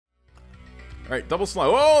Alright, double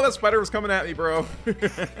slime. Oh, that spider was coming at me, bro.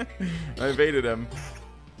 I evaded him.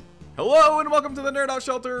 Hello and welcome to the Nerdout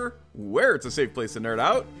Shelter, where it's a safe place to nerd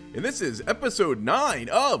out. And this is episode 9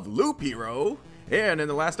 of Loop Hero. And in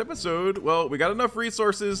the last episode, well, we got enough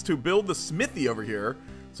resources to build the smithy over here.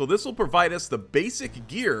 So this will provide us the basic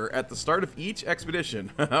gear at the start of each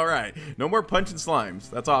expedition. Alright, no more punching slimes.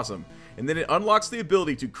 That's awesome. And then it unlocks the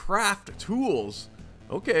ability to craft tools.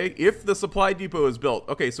 Okay, if the supply depot is built.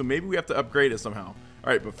 Okay, so maybe we have to upgrade it somehow.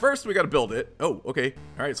 Alright, but first we gotta build it. Oh, okay.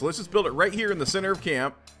 Alright, so let's just build it right here in the center of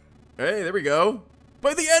camp. Hey, there we go.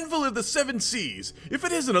 By the anvil of the 7 seas, if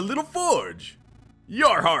it isn't a little forge.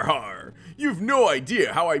 Yar har har. You've no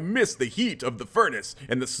idea how I miss the heat of the furnace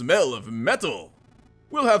and the smell of metal.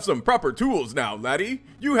 We'll have some proper tools now, laddie.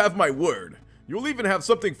 You have my word. You'll even have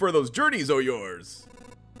something for those journeys o' yours.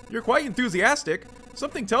 You're quite enthusiastic.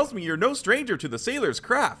 Something tells me you're no stranger to the sailor's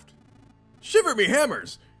craft. Shiver me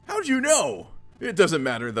hammers! How'd you know? It doesn't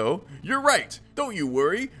matter though. You're right. Don't you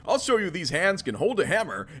worry. I'll show you these hands can hold a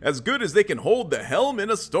hammer as good as they can hold the helm in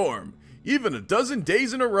a storm. Even a dozen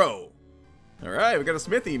days in a row. Alright, we got a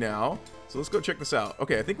smithy now. So let's go check this out.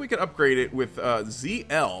 Okay, I think we can upgrade it with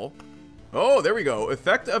ZL. Oh, there we go.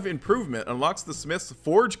 Effect of improvement unlocks the Smith's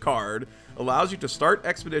Forge card. Allows you to start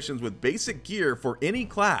expeditions with basic gear for any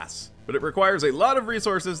class. But it requires a lot of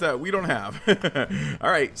resources that we don't have.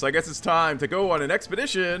 Alright, so I guess it's time to go on an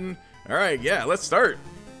expedition. Alright, yeah, let's start.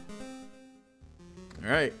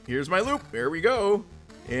 Alright, here's my loop. There we go.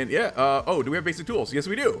 And yeah, oh, do we have basic tools? Yes,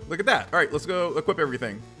 we do. Look at that. Alright, let's go equip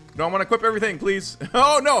everything. No, I want to equip everything, please.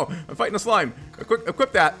 Oh, no, I'm fighting a slime.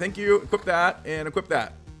 Equip that. Thank you. Equip that and equip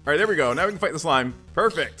that. Alright, there we go. Now we can fight the slime.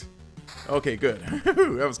 Perfect. Okay, good.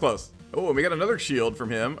 That was close. Oh, and we got another shield from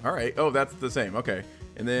him. Alright. Oh, that's the same. Okay.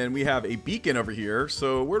 And then we have a beacon over here.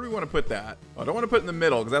 So where do we want to put that? Oh, I don't want to put it in the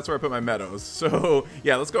middle because that's where I put my meadows. So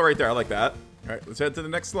yeah, let's go right there. I like that. Alright, let's head to the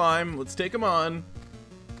next slime. Let's take him on.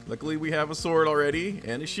 Luckily, we have a sword already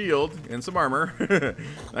and a shield and some armor.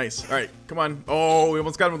 Nice. Alright, come on. Oh, we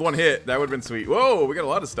almost got him with one hit. That would have been sweet. Whoa, we got a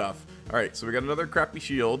lot of stuff. Alright, so we got another crappy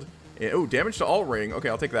shield. And, oh, damage to all ring. Okay,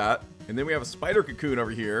 I'll take that. And then we have a spider cocoon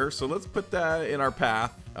over here. So let's put that in our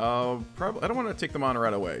path. Probably I don't want to take them on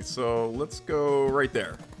right away. So let's go right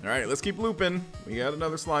there. All right, let's keep looping. We got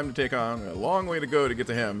another slime to take on. A long way to go to get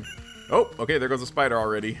to him. Oh, okay, there goes a spider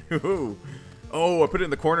already. Oh, I put it in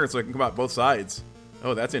the corner so I can come out both sides.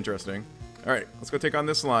 Oh, that's interesting. All right, let's go take on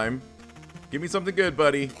this slime. Give me something good,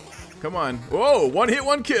 buddy. Come on. Whoa, one hit,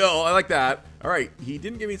 one kill. I like that. All right, he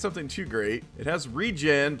didn't give me something too great. It has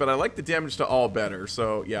regen, but I like the damage to all better.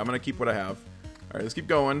 So yeah, I'm gonna keep what I have. All right, let's keep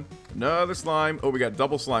going. Another slime. Oh, we got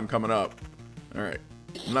double slime coming up. All right,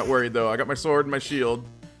 I'm not worried though. I got my sword and my shield.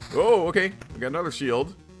 Oh, okay, we got another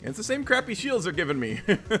shield. And it's the same crappy shields they're giving me.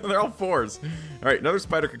 They're all 4s. All right, another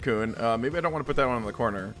spider cocoon. Maybe I don't want to put that one in the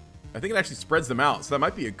corner. I think it actually spreads them out, so that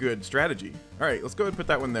might be a good strategy. All right, let's go ahead and put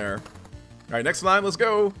that one there. All right, next slime, let's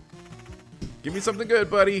go. Give me something good,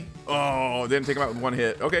 buddy. Oh, didn't take him out with one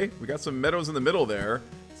hit. Okay, we got some meadows in the middle there.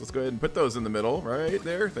 So let's go ahead and put those in the middle, right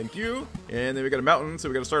there. Thank you. And then we got a mountain, so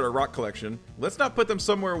we got to start our rock collection. Let's not put them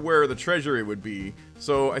somewhere where the treasury would be.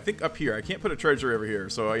 So I think up here. I can't put a treasury over here.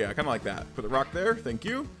 So yeah, I kind of like that. Put the rock there. Thank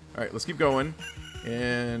you. All right, let's keep going.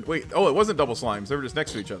 And wait, oh, it wasn't double slimes. They were just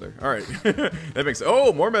next to each other. All right, that makes,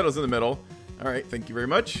 oh, more meadows in the middle. All right, thank you very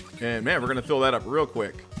much. And man, we're going to fill that up real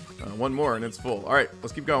quick. One more and it's full. All right,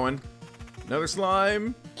 let's keep going. Another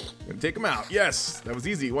slime. Gonna take him out. Yes, that was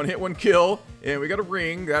easy. One hit, one kill. And we got a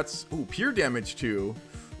ring. That's, ooh, pure damage too.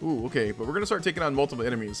 Ooh, okay. But we're gonna start taking on multiple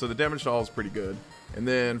enemies, so the damage to all is pretty good. And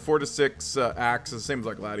then 4 to 6 axe is the same as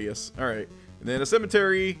our Gladius. All right. And then a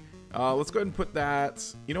cemetery. Let's go ahead and put that.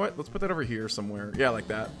 You know what? Let's put that over here somewhere. Yeah, like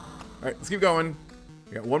that. All right, let's keep going.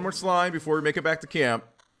 We got one more slime before we make it back to camp.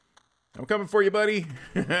 I'm coming for you, buddy.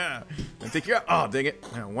 I'll take you out. Oh, dang it.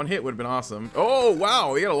 One hit would have been awesome. Oh,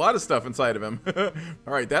 wow. We got a lot of stuff inside of him.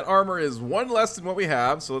 All right, that armor is 1 less than what we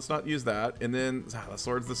have, so let's not use that. And then the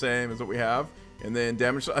sword's the same as what we have. And then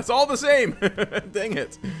damage. That's all the same. Dang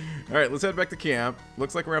it. All right, let's head back to camp.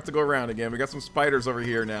 Looks like we're going to have to go around again. We got some spiders over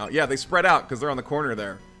here now. Yeah, they spread out because they're on the corner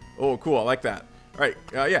there. Oh, cool. I like that. All right.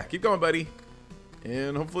 Yeah, keep going, buddy.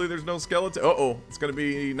 And hopefully there's no skeleton. Uh-oh. It's going to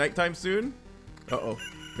be nighttime soon. Uh-oh.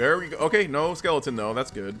 There we go. Okay, no skeleton though. That's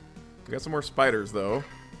good. We got some more spiders though.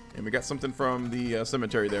 And we got something from the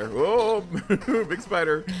cemetery there. Oh, big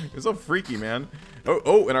spider. It's so freaky, man.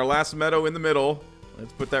 Oh, and our last meadow in the middle.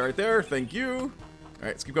 Let's put that right there. Thank you. All right,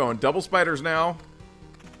 let's keep going. Double spiders now.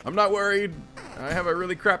 I'm not worried. I have a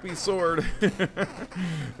really crappy sword.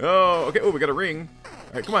 Oh, okay. Oh, we got a ring.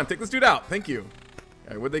 All right, come on. Take this dude out. Thank you.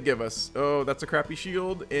 All right, what'd they give us? Oh, that's a crappy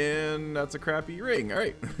shield, and that's a crappy ring. All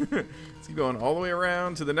right, let's keep going all the way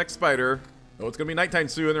around to the next spider. Oh, it's gonna be nighttime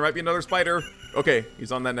soon. There might be another spider. Okay,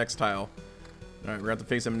 he's on that next tile. All right, we're gonna have to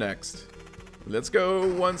face him next. Let's go,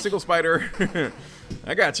 one single spider.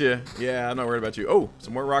 I got you. Yeah, I'm not worried about you. Oh,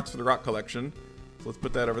 some more rocks for the rock collection. So let's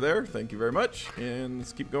put that over there. Thank you very much. And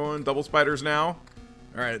let's keep going. Double spiders now.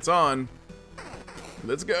 All right, it's on.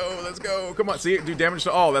 Let's go. Let's go. Come on. See it do damage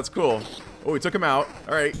to all. That's cool. Oh, we took him out.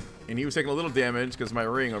 All right. And he was taking a little damage because of my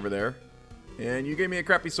ring over there. And you gave me a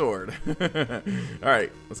crappy sword. All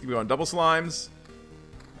right. Let's keep going. Double slimes.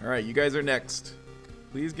 All right. You guys are next.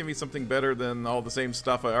 Please give me something better than all the same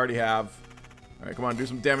stuff I already have. All right. Come on. Do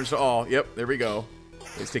some damage to all. Yep. There we go.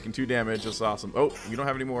 He's taking 2 damage. That's awesome. Oh, you don't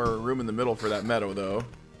have any more room in the middle for that meadow, though.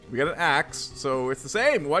 We got an axe, so it's the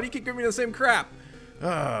same. Why do you keep giving me the same crap?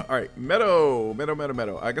 All right, meadow.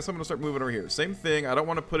 I guess I'm gonna start moving over here. Same thing. I don't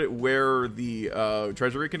want to put it where the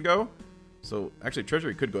treasury can go. So actually,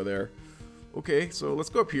 treasury could go there. Okay, so let's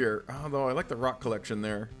go up here. Although I like the rock collection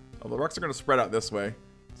there. Although the rocks are gonna spread out this way,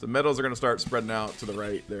 so meadows are gonna start spreading out to the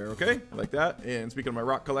right there. Okay, I like that. And speaking of my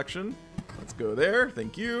rock collection, let's go there.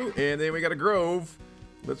 Thank you. And then we got a grove.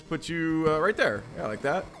 Let's put you right there. Yeah, I like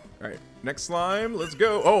that. All right, next slime. Let's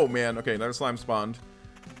go. Oh man. Okay, another slime spawned.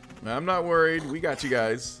 I'm not worried. We got you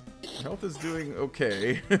guys. Health is doing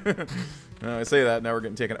okay. I say that, now we're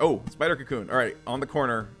getting taken. Oh, spider cocoon. All right, on the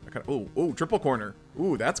corner. Oh, triple corner.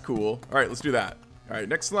 Ooh, that's cool. All right, let's do that. All right,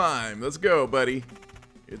 next slime. Let's go, buddy.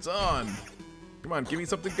 It's on. Come on, give me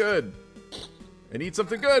something good. I need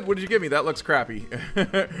something good. What did you give me? That looks crappy.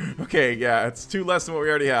 Okay, yeah, it's 2 less than what we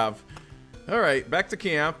already have. All right, back to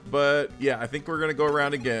camp. But yeah, I think we're going to go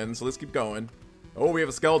around again, so let's keep going. Oh, we have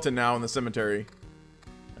a skeleton now in the cemetery.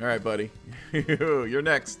 All right, buddy. You're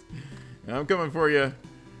next. I'm coming for you.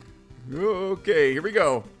 Okay, here we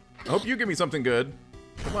go. I hope you give me something good.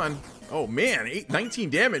 Come on. Oh, man. 19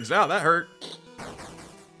 damage. Wow, that hurt.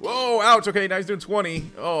 Whoa, ouch. Okay, now he's doing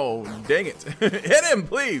 20. Oh, dang it. Hit him,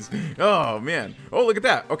 please. Oh, man. Oh, look at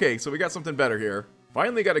that. Okay, so we got something better here.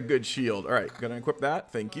 Finally got a good shield. All right, gonna equip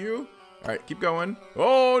that. Thank you. All right, keep going.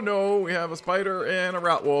 Oh, no. We have a spider and a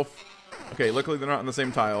rat wolf. Okay, luckily they're not on the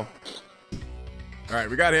same tile. All right,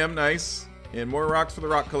 we got him. Nice. And more rocks for the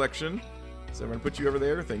rock collection. So I'm going to put you over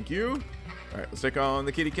there. Thank you. All right, let's take on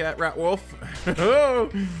the kitty cat rat wolf. Oh,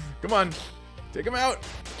 come on. Take him out.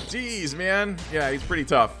 Jeez, man. Yeah, he's pretty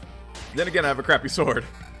tough. Then again, I have a crappy sword.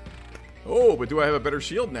 Oh, but do I have a better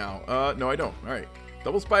shield now? No, I don't. All right.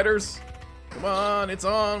 Double spiders. Come on. It's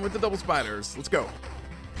on with the double spiders. Let's go.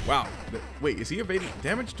 Wow. Wait, is he evading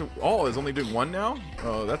damage to all? Is only doing 1 now?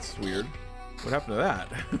 Oh, that's weird. What happened to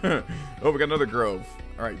that? Oh, we got another grove.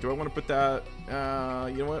 All right, do I want to put that?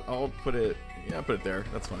 You know what? I'll put it. Yeah, I'll put it there.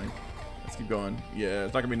 That's fine. Let's keep going. Yeah,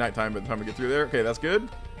 it's not gonna be nighttime by the time we get through there. Okay, that's good.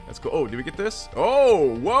 That's cool. Oh, did we get this?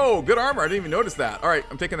 Oh, whoa, good armor. I didn't even notice that. All right,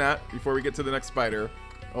 I'm taking that before we get to the next spider.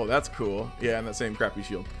 Oh, that's cool. Yeah, and that same crappy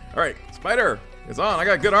shield. All right, spider, it's on. I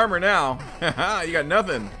got good armor now. Haha, you got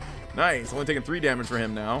nothing. Nice. Only taking 3 damage for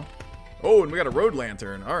him now. Oh, and we got a road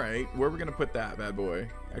lantern. All right, where are we gonna put that bad boy?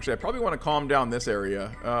 Actually, I probably want to calm down this area.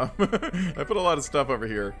 I put a lot of stuff over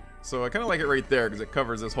here, so I kind of like it right there because it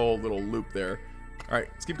covers this whole little loop there. All right,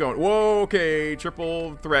 let's keep going. Whoa, okay,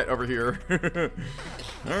 triple threat over here.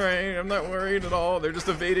 All right, I'm not worried at all. They're just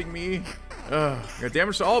evading me. Got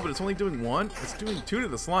damage to all, but it's only doing 1. It's doing 2 to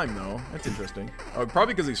the slime though. That's interesting. Oh,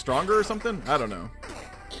 probably because he's stronger or something. I don't know.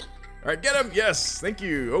 All right, get him. Yes, thank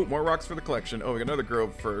you. Oh, more rocks for the collection. Oh, we got another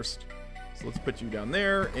grove first. So let's put you down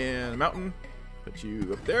there and a mountain. Put you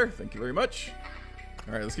up there. Thank you very much.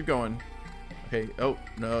 All right, let's keep going. Okay. Oh,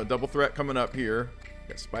 no. Double threat coming up here.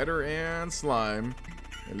 Got spider and slime.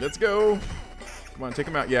 And let's go. Come on, take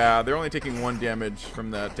them out. Yeah, they're only taking 1 damage from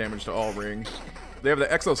that damage to all ring. They have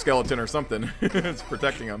the exoskeleton or something. It's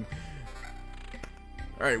protecting them.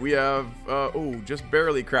 All right, we have, oh, just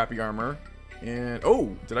barely crappy armor. And,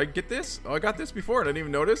 oh, did I get this? Oh, I got this before and I didn't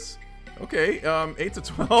even notice. Okay, 8 to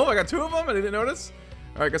 12. I got 2 of them. I didn't notice.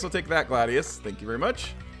 All right, guess I'll take that, Gladius. Thank you very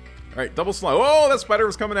much. All right, double slime. Oh, that spider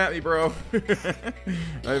was coming at me, bro.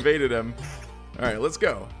 I evaded him. All right, let's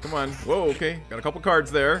go. Come on. Whoa, okay. Got a couple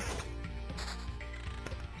cards there.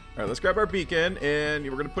 All right, let's grab our beacon, and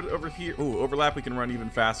we're going to put it over here. Ooh, overlap, we can run even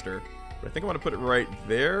faster. But I think I want to put it right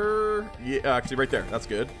there. Yeah, actually, right there. That's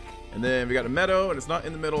good. And then we got a meadow, and it's not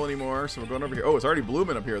in the middle anymore, so we're going over here. Oh, it's already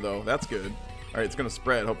blooming up here, though. That's good. All right, it's going to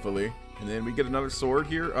spread, hopefully. And then we get another sword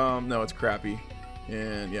here. No, it's crappy.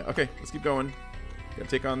 And yeah, okay, let's keep going. Gotta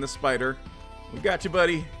take on this spider. We got you,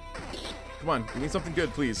 buddy. Come on, give me something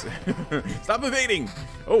good, please. Stop evading.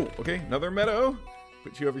 Oh, okay, another meadow.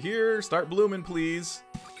 Put you over here. Start blooming, please.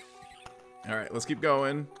 All right, let's keep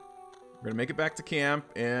going. We're gonna make it back to camp,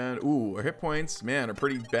 and ooh, our hit points, man, are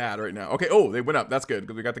pretty bad right now. Okay, oh, they went up. That's good,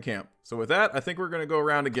 because we got the camp. So with that, I think we're gonna go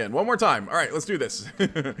around again. One more time. All right, let's do this.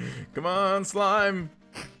 Come on, slime.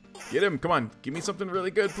 Get him, come on. Give me something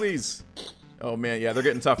really good, please. Oh man, yeah, they're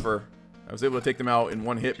getting tougher. I was able to take them out in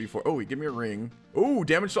one hit before. Oh, give me a ring. Oh,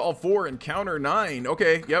 damage to all 4 and counter 9.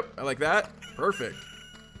 Okay, yep, I like that. Perfect.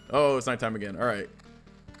 Oh, it's nighttime again. All right.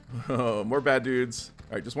 Oh, more bad dudes.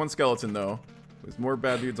 All right, just one skeleton, though. There's more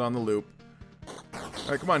bad dudes on the loop. All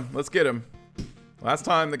right, come on, let's get him. Last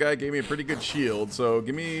time, the guy gave me a pretty good shield, so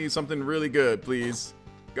give me something really good, please.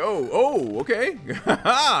 Go. Oh, okay.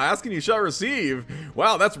 Ask and you shall receive.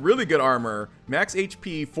 Wow, that's really good armor. Max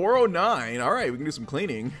HP 409. All right, we can do some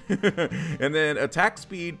cleaning. And then attack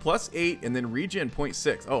speed +8 and then regen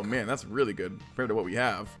 0.6. Oh, man, that's really good compared to what we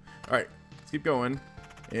have. All right, let's keep going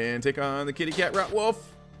and take on the kitty cat rat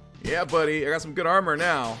wolf. Yeah, buddy, I got some good armor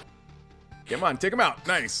now. Come on, take him out.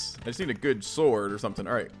 Nice. I just need a good sword or something.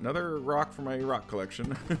 All right, another rock for my rock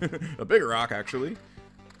collection. A bigger rock, actually.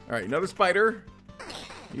 All right, another spider.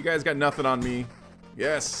 You guys got nothing on me.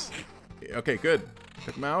 Yes. Okay, good.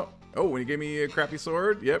 Took him out. Oh, when you gave me a crappy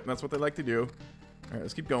sword. Yep, that's what they like to do. All right,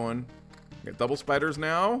 let's keep going. Got double spiders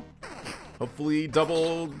now. Hopefully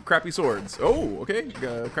double crappy swords. Oh, okay.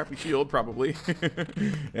 Got a crappy shield, probably.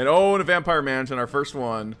 And oh, and a vampire mansion, our first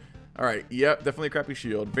one. All right, yep, definitely a crappy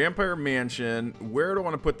shield. Vampire mansion. Where do I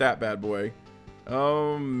want to put that bad boy?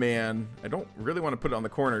 Oh, man. I don't really want to put it on the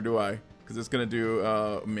corner, do I? Because it's going to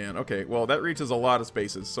do, man, okay. Well, that reaches a lot of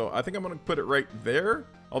spaces. So I think I'm going to put it right there.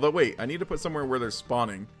 Although, wait, I need to put somewhere where they're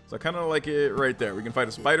spawning. So I kind of like it right there. We can fight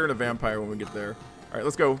a spider and a vampire when we get there. All right,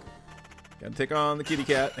 let's go. Gotta take on the kitty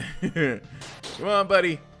cat. Come on,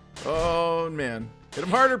 buddy. Oh, man. Hit him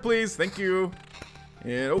harder, please. Thank you.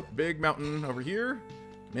 And, oh, big mountain over here.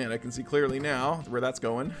 Man, I can see clearly now where that's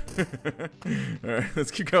going. All right,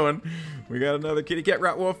 let's keep going. We got another kitty cat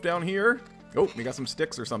rat wolf down here. Oh, we got some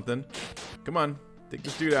sticks or something. Come on, take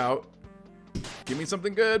this dude out. Give me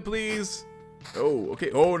something good, please. Oh,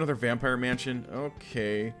 okay. Oh, another vampire mansion.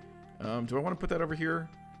 Okay. Do I want to put that over here?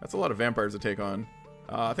 That's a lot of vampires to take on.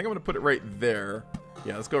 I think I'm going to put it right there.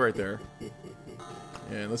 Yeah, let's go right there.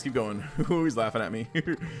 And let's keep going. Ooh, he's laughing at me. All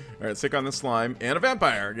right, let's take on this slime and a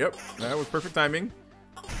vampire. Yep, that was perfect timing.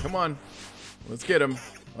 Come on. Let's get him.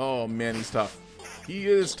 Oh, man, he's tough. He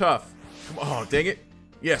is tough. Come on. Oh, dang it.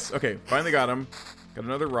 Yes. Okay, finally got him. Got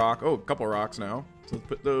another rock. Oh, a couple rocks now. So let's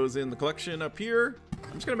put those in the collection up here.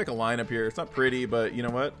 I'm just going to make a line up here. It's not pretty, but you know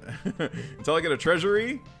what? Until I get a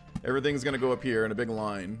treasury, everything's going to go up here in a big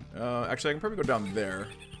line. Actually, I can probably go down there.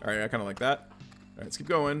 All right, I kind of like that. All right, let's keep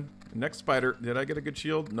going. Next spider. Did I get a good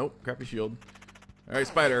shield? Nope, crappy shield. All right,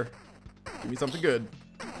 spider. Give me something good.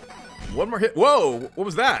 One more hit. Whoa, what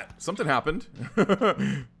was that? Something happened.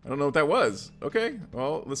 I don't know what that was. Okay,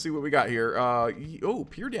 well, let's see what we got here. Oh,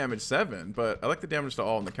 pure damage 7, but I like the damage to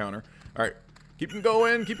all on the counter. All right, keep it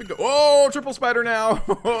going, keep it going. Oh, triple spider now.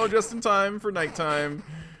 Oh, just in time for nighttime.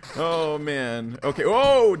 Oh, man. Okay,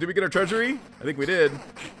 oh, did we get our treasury? I think we did.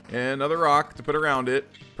 And another rock to put around it.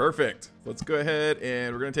 Perfect. Let's go ahead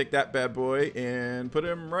and we're going to take that bad boy and put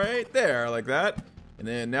him right there like that. And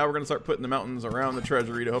then now we're going to start putting the mountains around the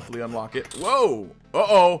treasury to hopefully unlock it. Whoa!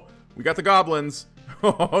 Uh-oh! We got the goblins.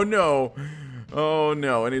 Oh, no. Oh,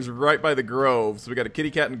 no. And he's right by the grove. So we got a kitty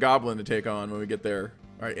cat and goblin to take on when we get there.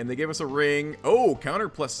 All right, and they gave us a ring. Oh, counter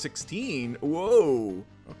plus 16. Whoa.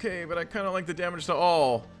 Okay, but I kind of like the damage to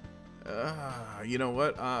all. You know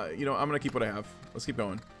what? I'm going to keep what I have. Let's keep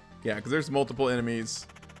going. Yeah, because there's multiple enemies.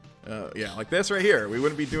 Yeah, like this right here. We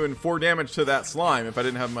wouldn't be doing 4 damage to that slime if I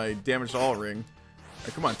didn't have my damage to all ring.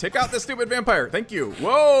 Right, come on, take out this stupid vampire. Thank you.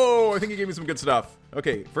 Whoa, I think he gave me some good stuff.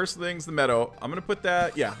 Okay, first thing's the meadow. I'm going to put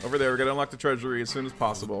that, yeah, over there. We're going to unlock the treasury as soon as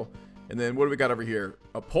possible. And then what do we got over here?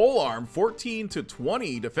 A pole arm, 14 to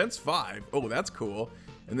 20, defense 5. Oh, that's cool.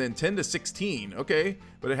 And then 10 to 16. Okay,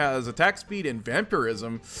 but it has attack speed and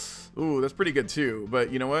vampirism. Ooh, that's pretty good too.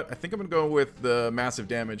 But you know what? I think I'm going to go with the massive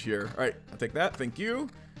damage here. All right, I'll take that. Thank you. All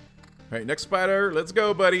right, next spider. Let's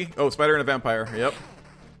go, buddy. Oh, spider and a vampire. Yep.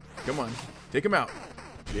 Come on. Take him out.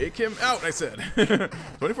 Take him out, I said.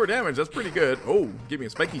 24 damage, that's pretty good. Oh, give me a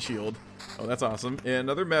spiky shield. Oh, that's awesome. And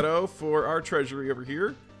another meadow for our treasury over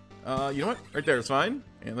here. You know what? Right there is fine.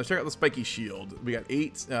 And let's check out the spiky shield. We got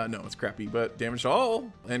 8. No, it's crappy, but damage to all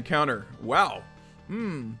and counter. Wow.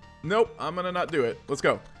 Nope, I'm gonna not do it. Let's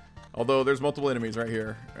go. Although there's multiple enemies right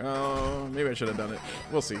here. Maybe I should have done it.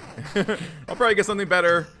 We'll see. I'll probably get something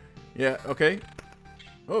better. Yeah, okay.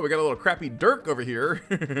 Oh, we got a little crappy Dirk over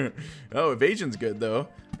here. Oh, evasion's good, though.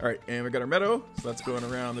 All right, and we got our meadow, so that's going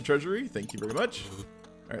around the treasury. Thank you very much. All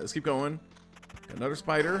right, let's keep going. Got another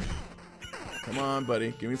spider. Come on,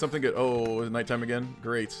 buddy. Give me something good. Oh, it's nighttime again.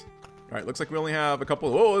 Great. All right, looks like we only have a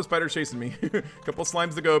couple. Oh, the spider's chasing me. A couple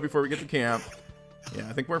slimes to go before we get to camp. Yeah,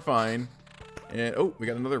 I think we're fine. And oh, we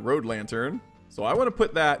got another road lantern. So I want to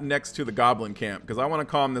put that next to the goblin camp because I want to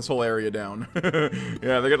calm this whole area down.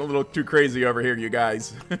 Yeah, they're getting a little too crazy over here, you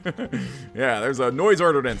guys. Yeah, there's a noise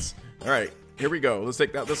ordinance. All right, here we go. Let's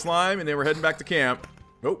take out the slime, and then we're heading back to camp.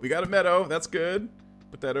 Oh, we got a meadow. That's good.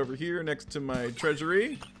 Put that over here next to my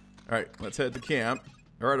treasury. All right, let's head to camp.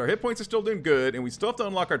 All right, our hit points are still doing good, and we still have to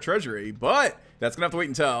unlock our treasury, but that's going to have to wait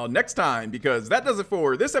until next time because that does it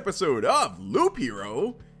for this episode of Loop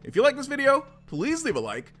Hero. If you like this video, please leave a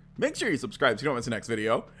like. Make sure you subscribe so you don't miss the next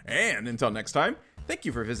video. And until next time, thank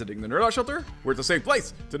you for visiting the Nerdout Shelter, where it's a safe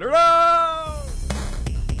place to nerd out!